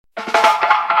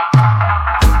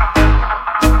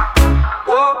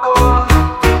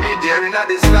that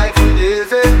this life we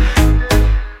live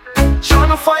in. Trying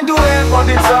to find a way, but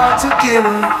it's hard to give.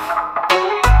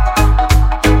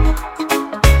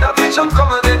 That vision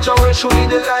come and then Jah Way show me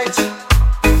the light.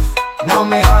 Now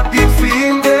my heart beat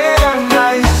feeling day and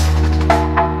night.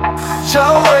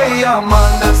 Jah Way, yeah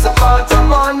man, that's the path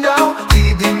I'm on now.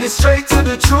 Leading me straight to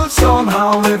the truth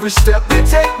somehow. Every step we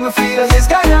take, me feel His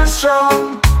guidance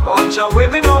strong. Oh Jah Way,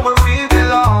 me know where we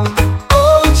belong.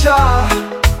 Oh Jah,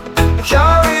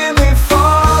 carry me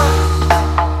far.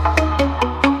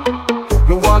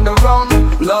 We wander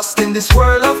around, lost in this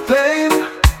world of pain,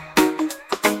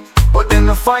 but then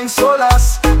I find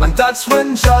solas, and that's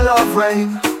when Jah love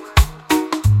reign.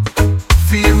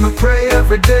 Feel me pray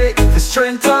every day for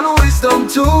strength and wisdom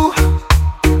too.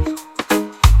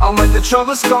 And when the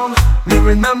troubles come, me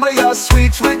remember your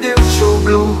sweet rhythm, true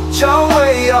blue. Jah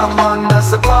Way, yeah man,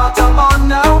 that's the path I'm on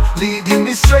now. Leading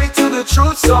me straight to the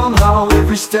truth somehow.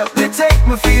 Every step we take,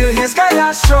 me feel His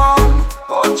guidance strong.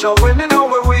 Oh Jah Way, me know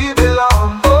where we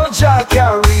belong. Oh Jah,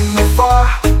 carry me far.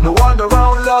 No wander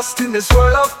around lost in this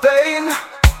world of pain,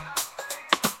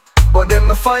 but then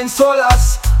me find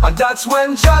solace, and that's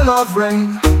when Jah love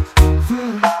reign.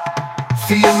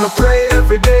 Feel me pray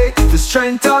every day for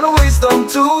strength and wisdom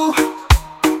too.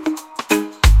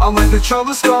 And when the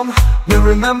troubles come, me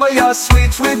remember your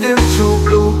sweet rhythm, true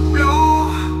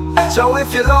blue. So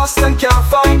if you're lost and can't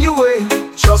find your way,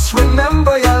 just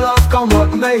remember your love come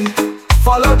what may.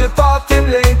 Follow the path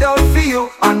Him laid out for you,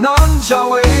 and on Jah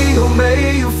Way you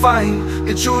may you find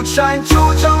the truth shine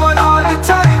through Jah Way all the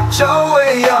time. Jah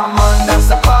Way, yeah man, that's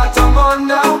the path I'm on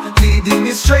now. Leading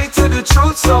me straight to the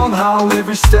truth somehow.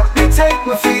 Every step we take,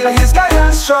 me feel His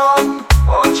guidance strong.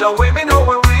 Oh Jah Way, me know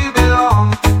where we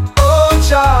belong. Oh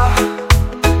Jah,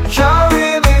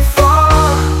 carry me far.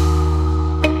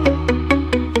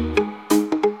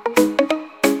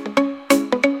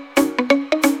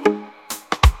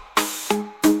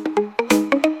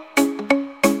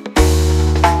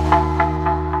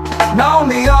 Now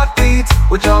me heart beat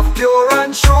with love pure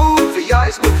and true. The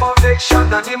eyes with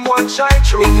foundation and Him one shine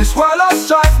through. In this world of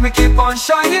strife, me keep on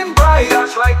shining bright.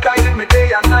 That's like guiding me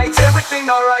day and night, everything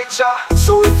alright, Jah.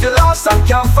 So if you're lost and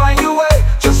can't find your way,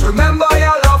 just remember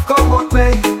your love come what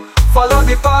may. Follow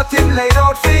the path Him laid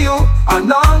out for you,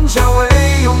 and on Jah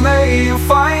Way you may you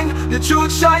find the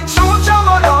truth shine through Jah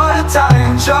Way all the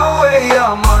time. Jah Way,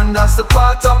 yeah man, that's the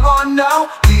path I'm on now.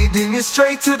 Leading me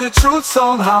straight to the truth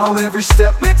somehow. Every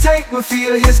step we take, we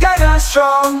feel His guidance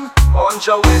strong. On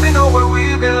Jah Way, we know where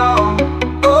we